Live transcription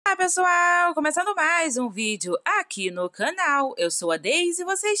pessoal! Começando mais um vídeo aqui no canal. Eu sou a Deise e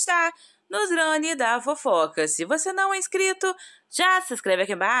você está nos Lany da fofoca. Se você não é inscrito, já se inscreve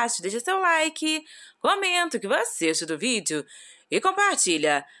aqui embaixo, deixa seu like, comenta o que você achou do vídeo e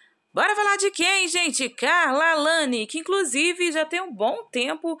compartilha. Bora falar de quem, gente? Karla Lany, que inclusive já tem um bom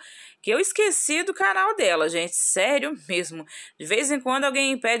tempo que eu esqueci do canal dela, gente. Sério mesmo. De vez em quando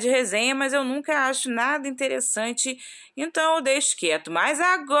alguém pede resenha, mas eu nunca acho nada interessante, então eu deixo quieto. Mas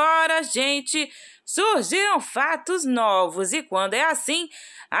agora, gente, surgiram fatos novos e quando é assim,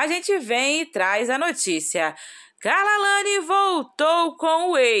 a gente vem e traz a notícia. Karla Lany voltou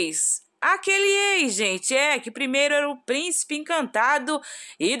com o ex. Aquele ex, gente, que primeiro era o príncipe encantado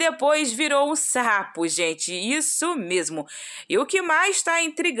e depois virou um sapo, gente, isso mesmo. E o que mais está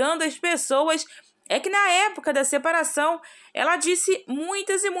intrigando as pessoas é que na época da separação, ela disse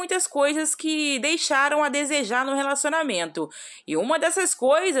muitas e muitas coisas que deixaram a desejar no relacionamento. E uma dessas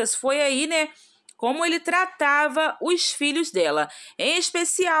coisas foi aí, como ele tratava os filhos dela, em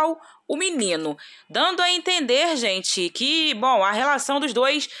especial o menino, dando a entender, gente, que, bom, a relação dos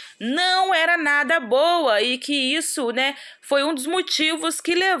dois não era nada boa e que isso, foi um dos motivos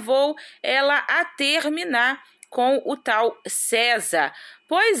que levou ela a terminar com o tal César.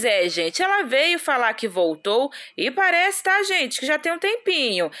 Pois é, gente, ela veio falar que voltou e parece, tá, gente, que já tem um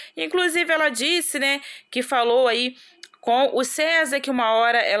tempinho. Inclusive, ela disse, que falou aí com o César que uma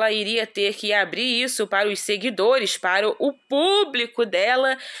hora ela iria ter que abrir isso para os seguidores, para o público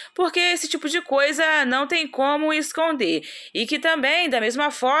dela, porque esse tipo de coisa não tem como esconder. E que também, da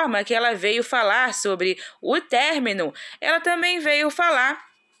mesma forma que ela veio falar sobre o término, ela também veio falar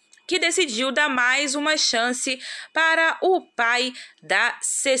que decidiu dar mais uma chance para o pai da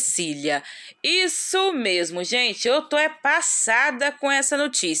Cecília. Isso mesmo, gente, eu tô passada com essa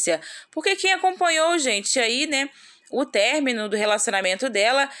notícia, porque quem acompanhou, gente, aí, o término do relacionamento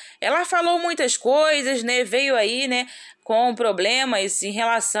dela, ela falou muitas coisas, veio aí, com problemas em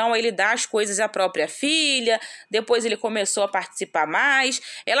relação a ele dar as coisas à própria filha, depois ele começou a participar mais,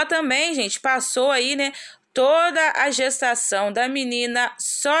 ela também, gente, passou aí, toda a gestação da menina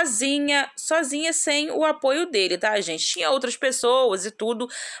sozinha sem o apoio dele, tá, gente? Tinha outras pessoas e tudo,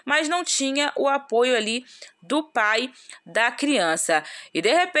 mas não tinha o apoio ali do pai da criança. E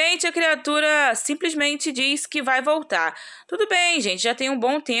de repente a criatura simplesmente diz que vai voltar. Tudo bem, gente, já tem um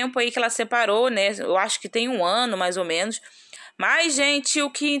bom tempo aí que ela separou, Eu acho que tem 1 ano, mais ou menos. Mas, gente, o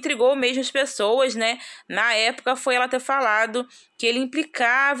que intrigou mesmo as pessoas, na época foi ela ter falado que ele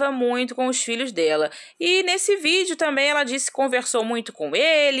implicava muito com os filhos dela. E nesse vídeo também ela disse que conversou muito com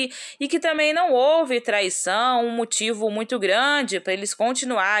ele e que também não houve traição, um motivo muito grande para eles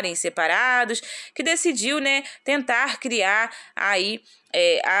continuarem separados, que decidiu, tentar criar aí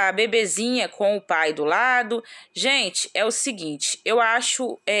a bebezinha com o pai do lado. Gente, é o seguinte, eu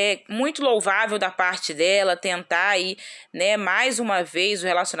acho muito louvável da parte dela tentar aí, mais uma vez o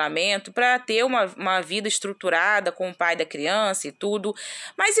relacionamento para ter uma vida estruturada com o pai da criança e tudo.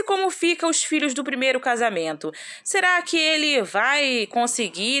 Mas e como fica os filhos do primeiro casamento? Será que ele vai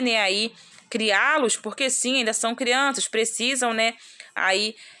conseguir, aí criá-los? Porque sim, ainda são crianças, precisam,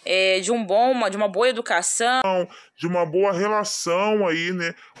 aí de uma boa educação, de uma boa relação aí,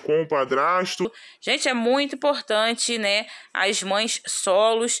 com o padrasto. Gente, é muito importante, as mães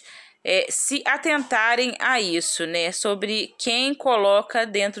solos se atentarem a isso, sobre quem coloca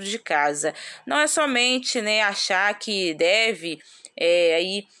dentro de casa. Não é somente, achar que deve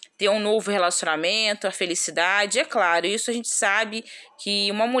aí ter um novo relacionamento, a felicidade. É claro, isso a gente sabe que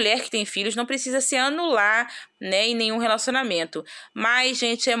uma mulher que tem filhos não precisa se anular, em nenhum relacionamento. Mas,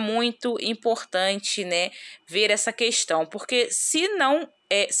 gente, é muito importante, ver essa questão, porque se não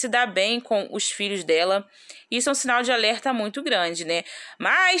se dá bem com os filhos dela, isso é um sinal de alerta muito grande,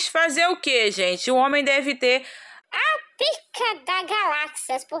 Mas fazer o quê, gente? O homem deve ter a pica da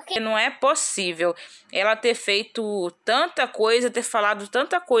galáxias, porque não é possível ela ter feito tanta coisa, ter falado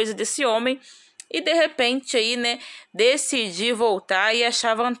tanta coisa desse homem e de repente aí, decidir voltar e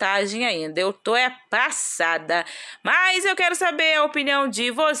achar vantagem ainda. Eu tô passada. Mas eu quero saber a opinião de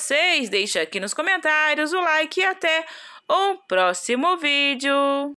vocês. Deixa aqui nos comentários o like e até o próximo vídeo.